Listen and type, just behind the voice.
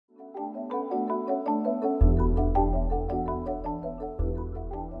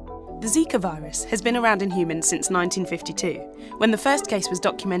The Zika virus has been around in humans since 1952, when the first case was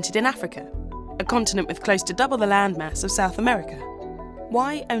documented in Africa, a continent with close to double the landmass of South America.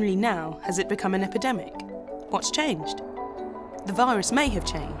 Why only now has it become an epidemic? What's changed? The virus may have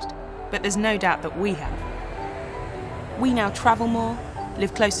changed, but there's no doubt that we have. We now travel more,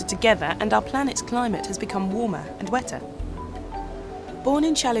 live closer together, and our planet's climate has become warmer and wetter. Born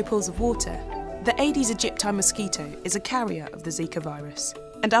in shallow pools of water, the Aedes aegypti mosquito is a carrier of the Zika virus,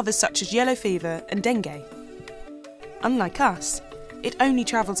 and others such as yellow fever and dengue. Unlike us, it only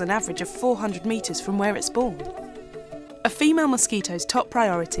travels an average of 400 metres from where it's born. A female mosquito's top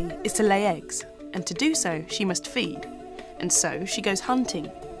priority is to lay eggs, and to do so she must feed, and so she goes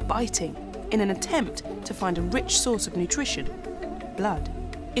hunting, biting, in an attempt to find a rich source of nutrition, blood.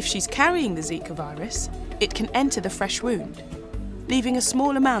 If she's carrying the Zika virus, it can enter the fresh wound, leaving a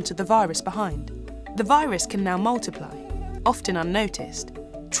small amount of the virus behind. The virus can now multiply, often unnoticed,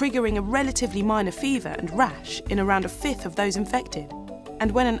 triggering a relatively minor fever and rash in around a fifth of those infected.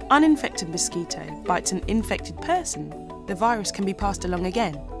 And when an uninfected mosquito bites an infected person, the virus can be passed along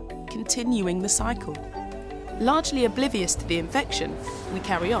again, continuing the cycle. Largely oblivious to the infection, we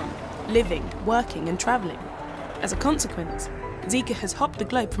carry on, living, working and travelling. As a consequence, Zika has hopped the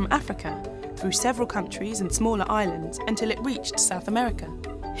globe from Africa through several countries and smaller islands until it reached South America.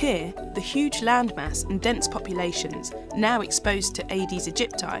 Here, the huge landmass and dense populations now exposed to Aedes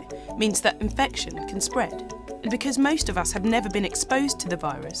aegypti means that infection can spread. And because most of us have never been exposed to the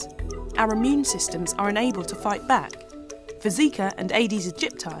virus, our immune systems are unable to fight back. For Zika and Aedes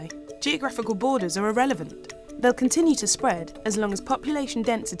aegypti, geographical borders are irrelevant. They'll continue to spread as long as population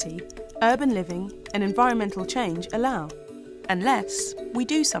density, urban living and environmental change allow, unless we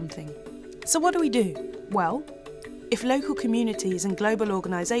do something. So what do? Well, if local communities and global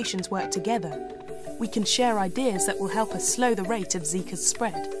organisations work together, we can share ideas that will help us slow the rate of Zika's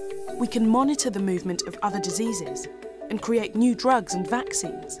spread. We can monitor the movement of other diseases and create new drugs and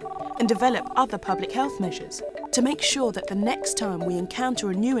vaccines and develop other public health measures to make sure that the next time we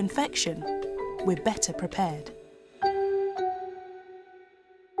encounter a new infection, we're better prepared.